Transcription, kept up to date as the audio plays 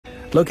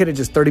Located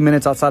just 30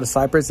 minutes outside of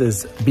Cypress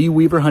is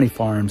BeeWeaver Honey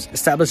Farms.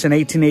 Established in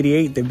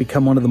 1888, they've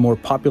become one of the more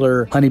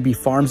popular honeybee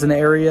farms in the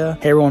area.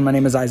 Hey everyone, my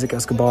name is Isaac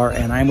Escobar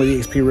and I'm with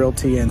eXp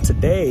Realty, and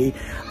today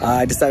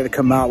I decided to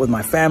come out with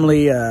my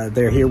family.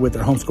 They're here with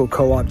their homeschool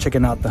co-op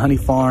checking out the honey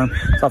farm.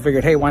 So I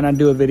figured, hey, why not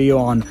do a video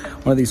on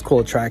one of these cool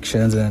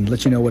attractions and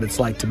let you know what it's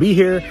like to be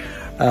here.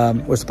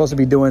 We're supposed to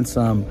be doing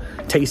some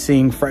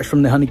tasting fresh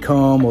from the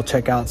honeycomb. We'll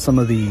check out some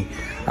of the,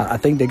 I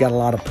think they got a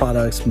lot of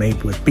products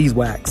made with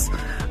beeswax.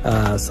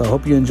 So I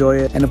hope you enjoy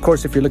it. And of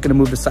course, if you're looking to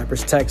move to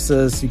Cypress,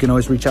 Texas, you can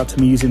always reach out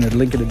to me using the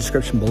link in the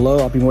description below.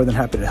 I'll be more than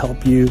happy to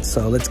help you.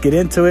 So let's get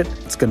into it.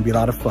 It's going to be a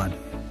lot of fun.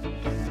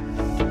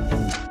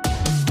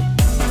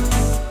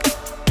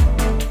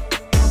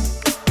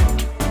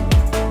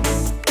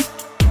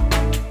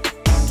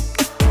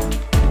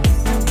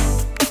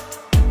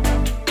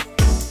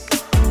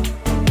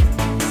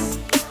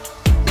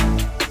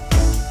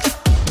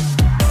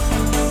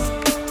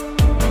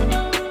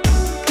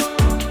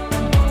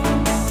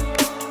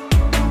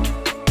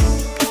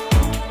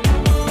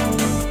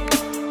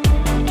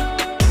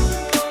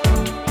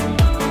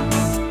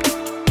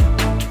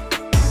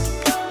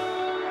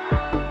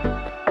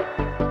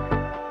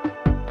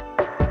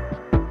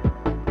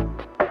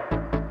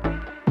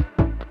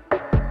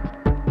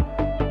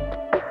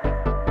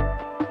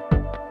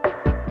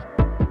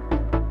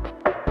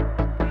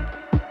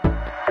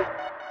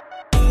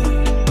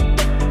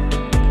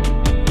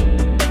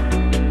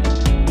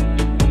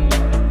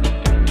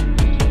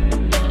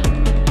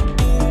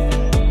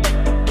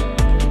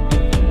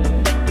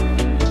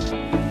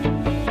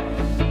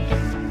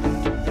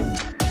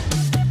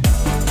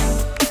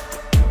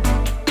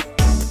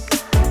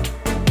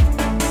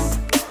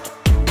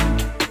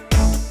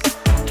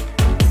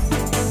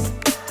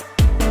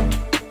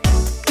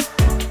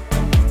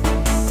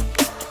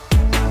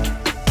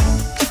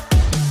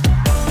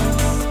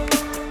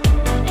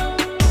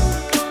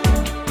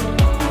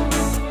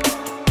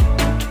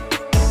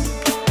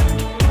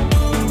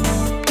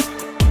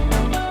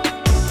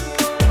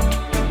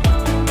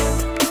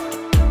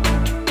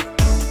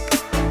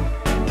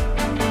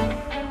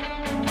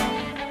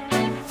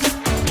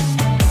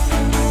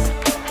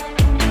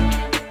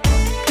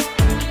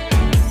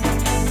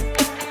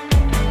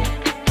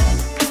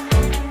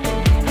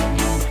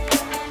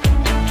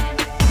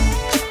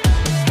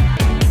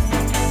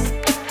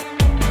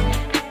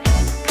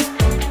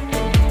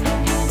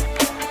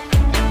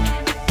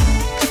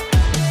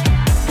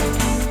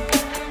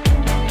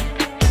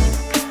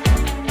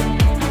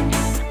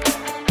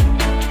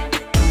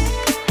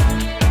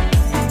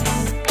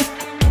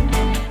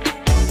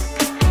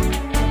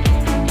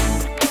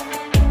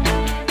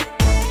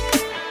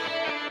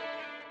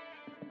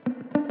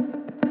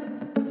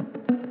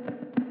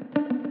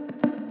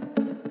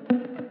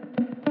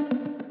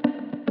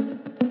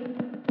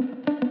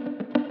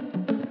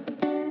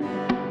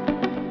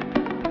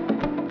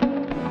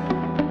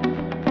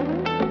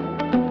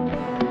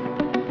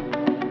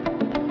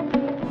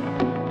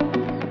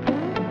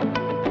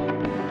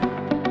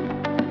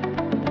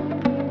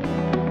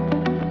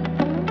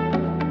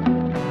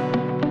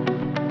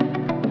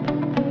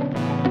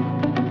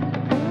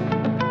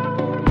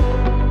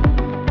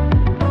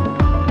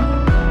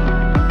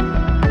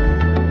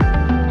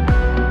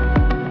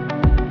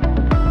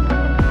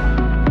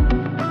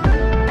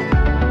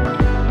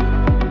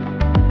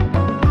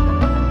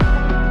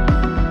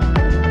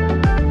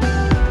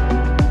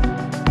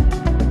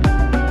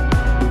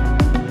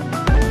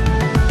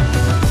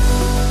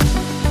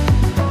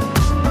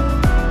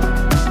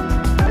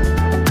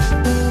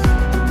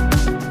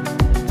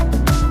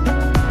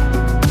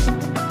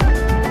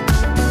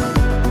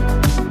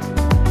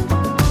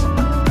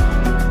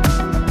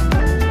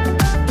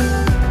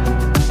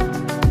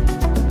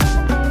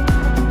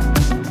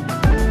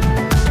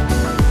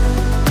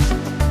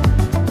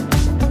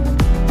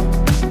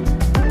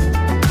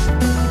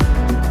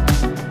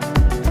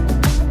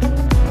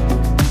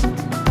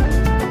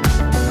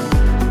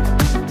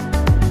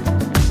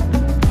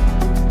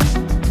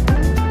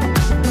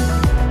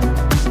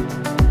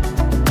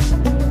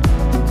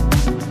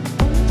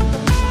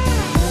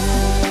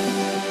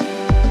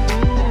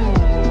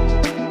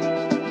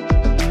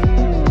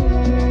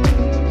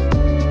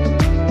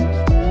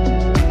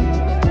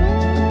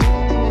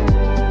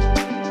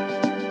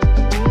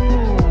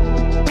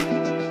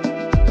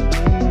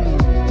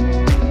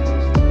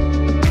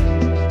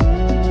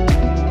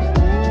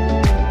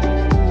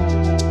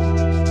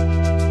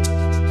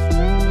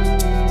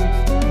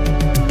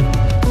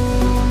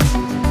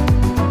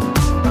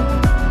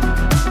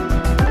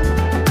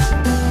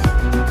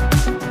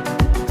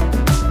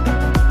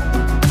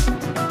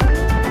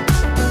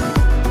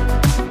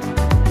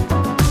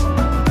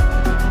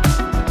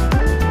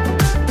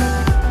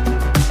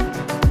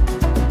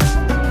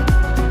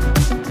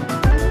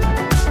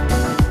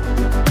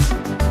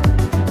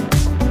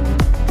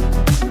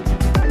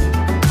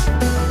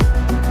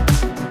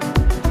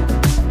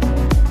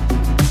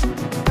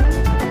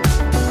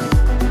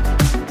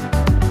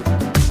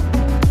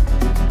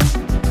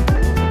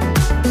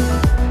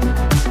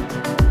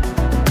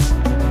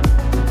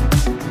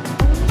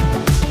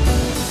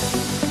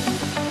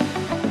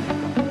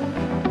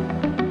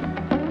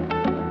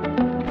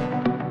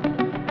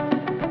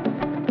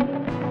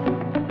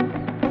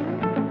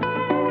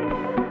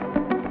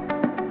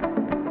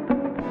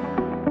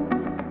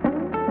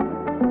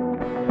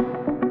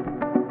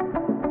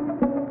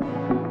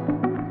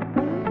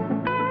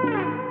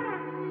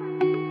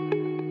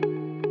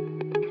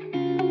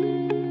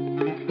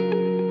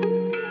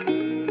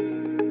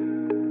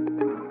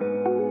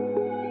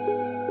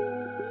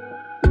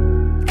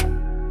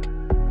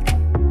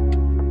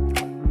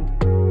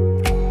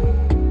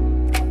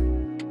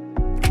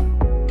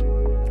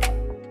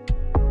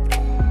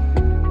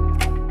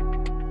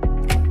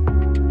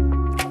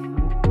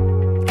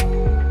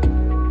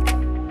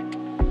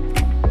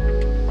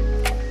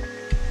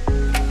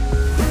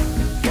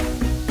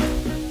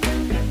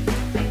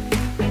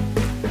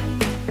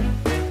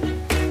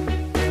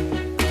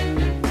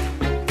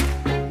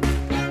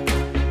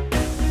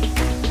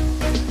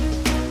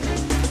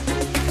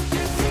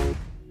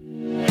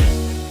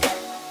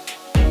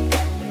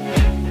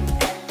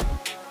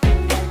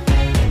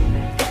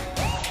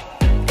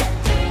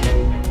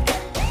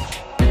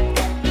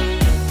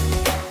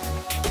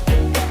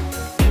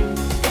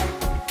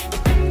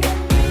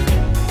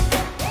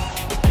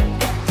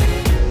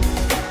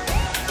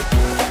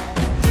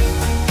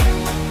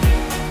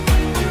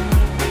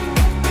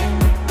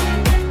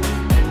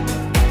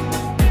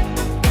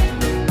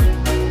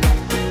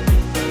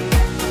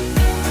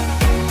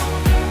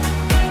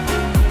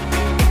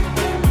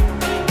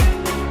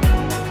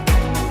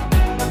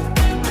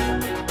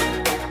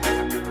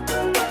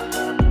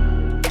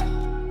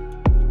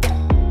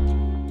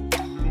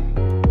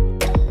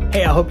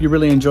 I hope you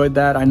really enjoyed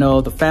that. I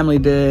know the family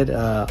did.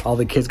 All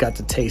the kids got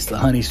to taste the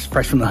honey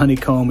fresh from the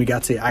honeycomb. We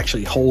got to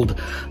actually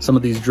hold some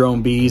of these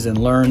drone bees and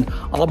learn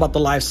all about the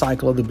life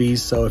cycle of the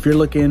bees. So if you're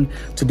looking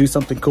to do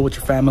something cool with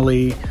your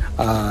family,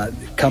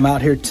 come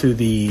out here to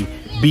the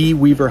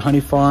BeeWeaver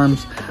Honey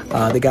Farms.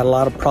 They got a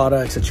lot of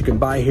products that you can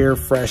buy here,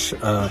 fresh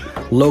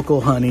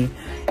local honey.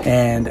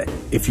 And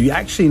if you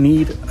actually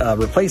need a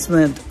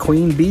replacement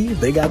queen bee,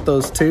 they got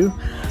those too.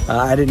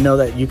 I didn't know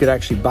that you could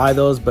actually buy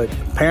those, but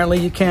apparently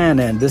you can.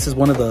 And this is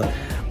one of the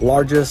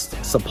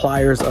largest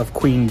suppliers of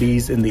queen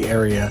bees in the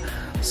area.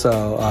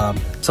 So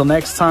till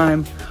next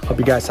time, hope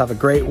you guys have a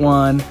great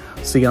one.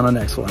 See you on the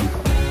next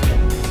one.